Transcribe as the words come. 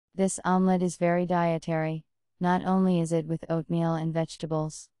This omelet is very dietary. Not only is it with oatmeal and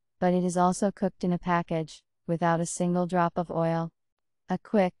vegetables, but it is also cooked in a package, without a single drop of oil. A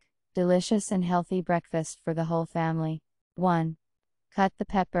quick, delicious and healthy breakfast for the whole family. 1. Cut the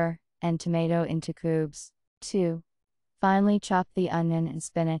pepper and tomato into cubes. 2. Finely chop the onion and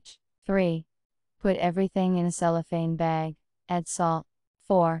spinach. 3. Put everything in a cellophane bag. Add salt.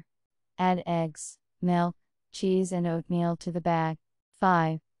 4. Add eggs, milk, cheese and oatmeal to the bag.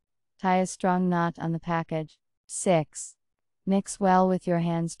 5. Tie a strong knot on the package. 6. Mix well with your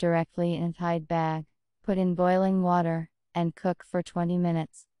hands directly in a tied bag. Put in boiling water, and cook for 20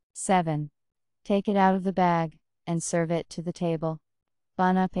 minutes. 7. Take it out of the bag, and serve it to the table.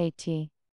 Bon appétit!